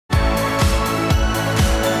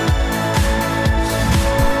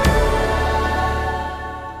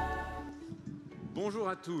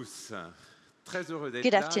à tous. Très heureux d'être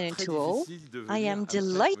Good là. afternoon Très to all. difficile de I venir am après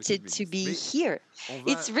delighted Monsieur to le be ministre. here. Mais on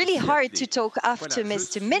va It's really s'y hard to atteler. talk after Voilà, je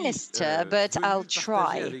Mr. suis Minister, but venu I'll partager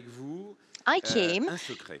try. avec vous I came un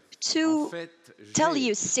secret. En to fait, tell j'ai you dans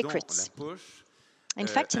la secrets. poche In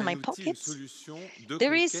fact, in un my outil, une pocket, solution de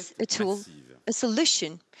there is conquête a tool, massive. a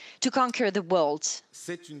solution to conquer the world.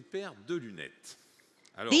 C'est une paire de lunettes.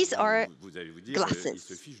 Alors, These are vous allez vous dire, il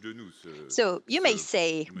se glasses. fiche de nous, So you may ce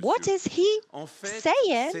say, what monsieur. is he En fait,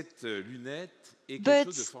 saying? cette lunette est quelque But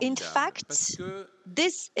chose de in formidable parce fact, que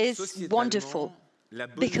this is wonderful sociétalement, la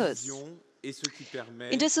bonne because vision est ce qui permet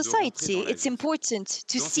in the de rentrer society, dans la it's vie, important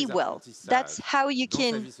to dans see ses well. That's apprentissages, how you dans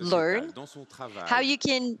sa can vie sociétale, learn, dans son how travail, you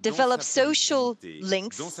can dans develop sa social productivité, dans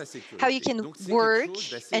links, sa how you sécurité. can Donc c'est quelque work chose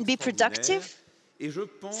d'assez and be extraordinaire. productive. Et je So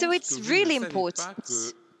pense it's que vous really ne savez pas important.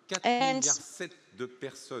 que 4 And milliards 7 de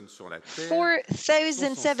personnes sur la Terre sont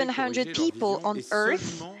censées 4,700 corriger leur people vision on et Earth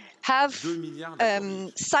seulement have 2 milliards la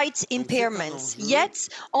corrigent. sight Donc c'est un impairments, enjeu yet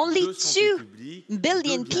only de santé 2 publique,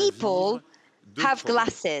 billion de bien people vivre, de have progrès.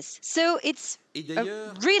 glasses. So it's Et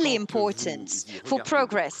d'ailleurs, really quand important vous y for regardez de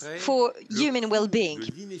progress, près, for le human coût well-being.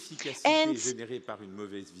 de l'inefficacité And générée par une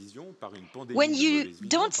mauvaise vision, par une pandémie when de you mauvaise vision,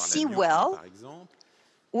 don't par la see myopie well, par exemple,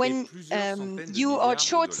 est when plusieurs centaines de you are milliards de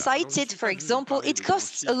dollars. Alors, je ne short-sighted, suis for pas venu vous example, parler it de grands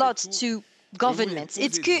costs a chiffres et lot tout. to Je voulais governments. poser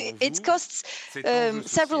devant It vous costs cet enjeu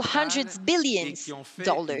several sociétal hundreds et billions qui en fait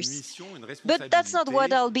une dollars. mission, une But that's not what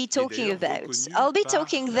responsabilité I'll be qui est talking d'ailleurs about. reconnue I'll be par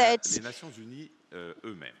talking that les Nations Unies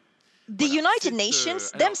eux-mêmes. the Voilà, United c'est Nations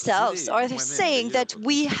alors je themselves l'ai are moi-même saying d'ailleurs that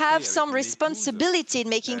we constaté have avec some mon épouse responsibility in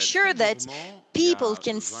making sure très that durement il y people a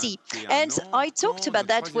can see. 21 And ans I talked quand about notre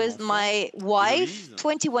that troisième with enfant, my wife Héloïse,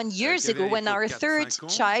 21 years qui avait ago à when our l'époque third 4-5 ans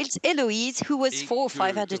child, Eloise, who was et 4 or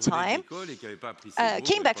 5 at qui the revenait de time, l'école et qui n'avait pas appris ses mots,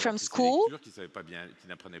 qui came n'avait back pas from appris ses school. lectures, qui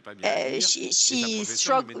n'apprenait pas bien à lire, et sa She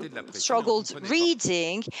professeure lui mettait de la pression et on struggled comprenait pas.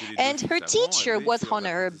 reading, Tous les deux and her fils avant teacher avaient was fait on leurs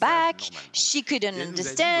her apprentissages back. normalement. She couldn't Et elle nous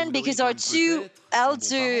a dit, understand vous because devriez quand our même two peut-être, en bon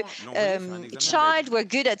elder parent, l'envoyer faire un examen de child maths. were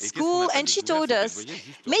good at Et qu'est-ce qu'on school, n'a pas and she découvert, told c'est qu'elle us, voyait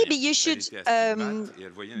juste maybe rien. you Elle should était assise maths et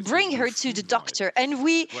elle voyait une espèce bring de her to flou the devant elle. doctor. And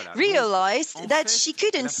we Voilà, donc realized en that fait, she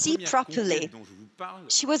couldn't la see première properly. conquête dont je vous parle,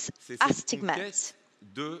 She was c'est cette astigmat. conquête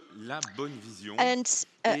de la bonne vision And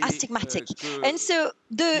et astigmatic. que And so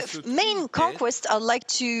qui the se main trouve conquest être I'd like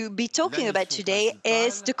to be la talking about mission today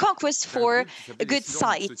is the principale conquest d'un for groupe qui a s'appelle good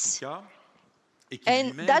sight. EssilorLuxottica et qui And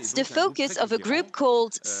lui-même est that's the donc un groupe très focus of a conquérant group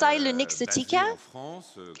called basé EssilorLuxottica, en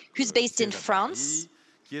France, who's based in siège à France, Paris,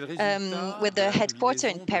 qui est le résultat with de the la headquarter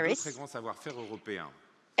in combinaison de deux Paris. très grands savoir-faire européens.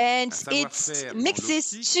 And Un it savoir-faire dans mixes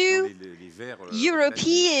l'optique, dans two les verres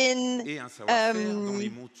European et un savoir-faire dans les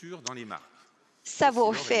montures, dans les marques.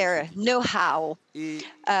 savoir-faire, know-how Et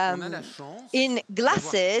on a la chance in d'avoir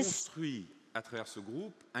glasses, construit à travers ce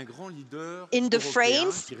groupe un grand leader in the européen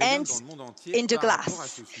frames qui rayonne and dans le monde entier in the par rapport à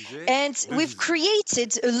glass. ce sujet And de we've vision.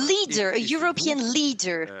 created a leader, a Et ce European groupe,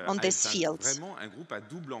 leader on est this field. vraiment un groupe à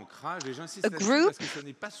double ancrage et j'insiste A là-dessus group parce que ce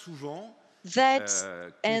n'est pas souvent that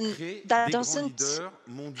qu'on and crée that des grands doesn't leaders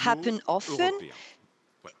mondiaux happen often européens.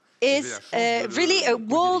 Voilà. Et j'ai is la chance de really a le co-diriger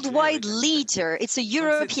worldwide avec un leader. It's a Donc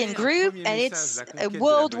European c'était un group premier and message, it's la a conquête de la bonne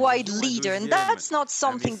worldwide vision, un leader, and deuxième, that's not un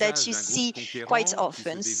something that message you d'un see groupe quite conquérant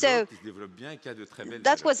often. qui se So développe, qui se développe bien et qui a de très belles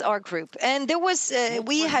that valeurs. was our group, and there was Mon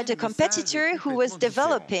we had a troisième message est competitor who was complètement différent.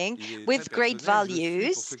 developing Il est with très great personnel. Je suis,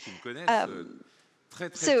 pour values. ceux qui me connaissent, très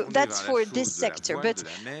So tourné that's vers for la this chose de la sector, voile, but de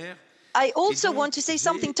la mer. I Et also donc, want to say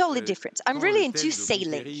something j'ai, totally different. I'm quand really le into thème de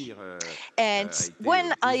sailing. conquérir And a été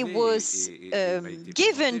when I posé was et m'a été présenté,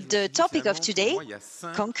 given je me suis the dit topic finalement, of pour today, moi, il y a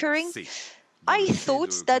 5 conquering, C. Dans le I C de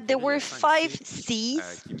thought that there conquérir, il y were a 5 5 C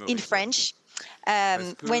C's qui me in résonnent. French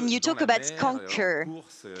Parce when que you dans talk la about mer, conquer. en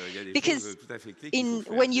course, il y a des Because choses tout à fait clés qu'il faut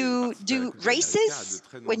faire. when J'ai you participé à la do Coupe d'Amérique, à de races,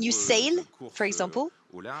 très when you sail, nombreuses for courses example,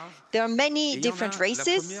 au large. there are Et many il y en different a,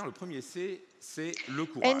 races. le premier C, c'est le And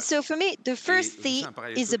courage. so for me, the Et first je fais C un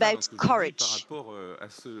parallèle is total about dans ce que je vous dis par courage. rapport à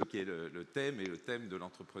ce qui est le thème et le thème de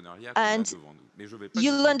l'entrepreneuriat qu'on a And devant nous. Mais je vais pas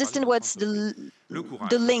you'll du tout en understand parler dans what's cette entreprise. Le the courage,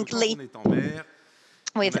 parce que link quand on est en mer,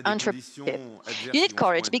 on with a des entrepreneurship. conditions adverses You need qui vont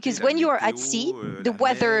se courage pointer, because la when you are at météo, sea, the la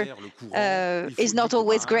weather mer, le courant. Il faut is not du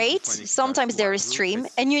always courage, il great. faut un équipage Sometimes there is courageux, stream,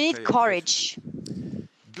 très, and you need très, courage.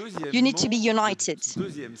 You need to be Deuxièmement, united. le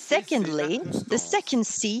deuxième C, c'est la Secondly, the constance. second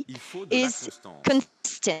C Il faut de la is constance.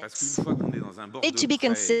 Parce qu'une constance. fois qu'on est dans un bord You need to de be près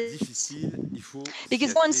consistent. difficile, il faut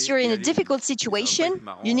Because s'y once you're atteler in et a aller au bout. difficult Et ça va pas situation, être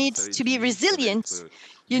marrant, you need ça va être to be physique, ça va resilient. être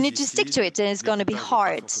You need to stick to it, and it's going to be l'équipage va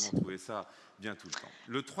pas hard. forcément trouver ça bien tout le temps.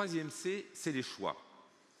 Le troisième C, c'est les choix.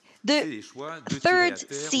 The C'est les choix de tirer à third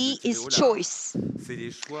terre ou C de tirer is au large. choice. C'est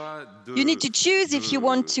les choix de You need to choose if you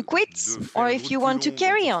want to quit de faire or une if route you plus want to longue en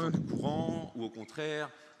carry profitant on. du courant ou au contraire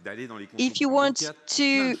d'aller dans les if you conjonctions. want Donc, il y a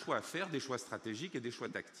plein de to choix à faire, des choix stratégiques et des choix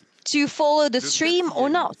tactiques. follow the stream or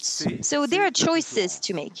quatrième not. C, So there are c'est la choices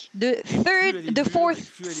to concurrence. make. The fourth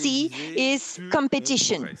C is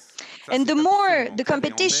competition. And the more the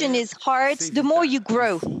competition is hard, the more you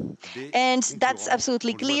grow. And that's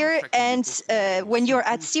absolutely clear. And when you're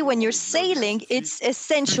at sea, when you're sailing, it's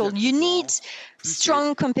essential. You need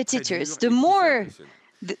strong competitors. The more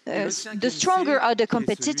the stronger are the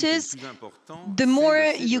competitors, the more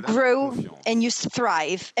you grow and you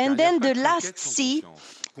thrive. And then the last C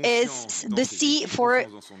is the C for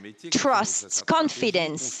trust,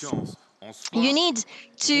 confidence. You need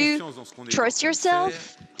to trust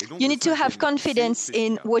yourself. You need to have confidence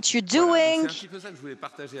in what you're doing,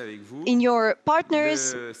 in your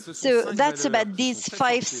partners. So that's about these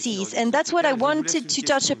 5 C's. And that's what I wanted to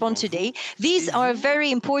touch upon today. These are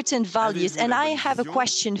very important values. And I have a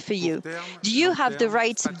question for you. Do you have the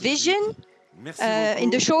right vision?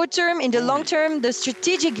 In the short term, in the long term, the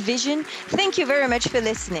strategic vision? Thank you very much for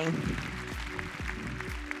listening.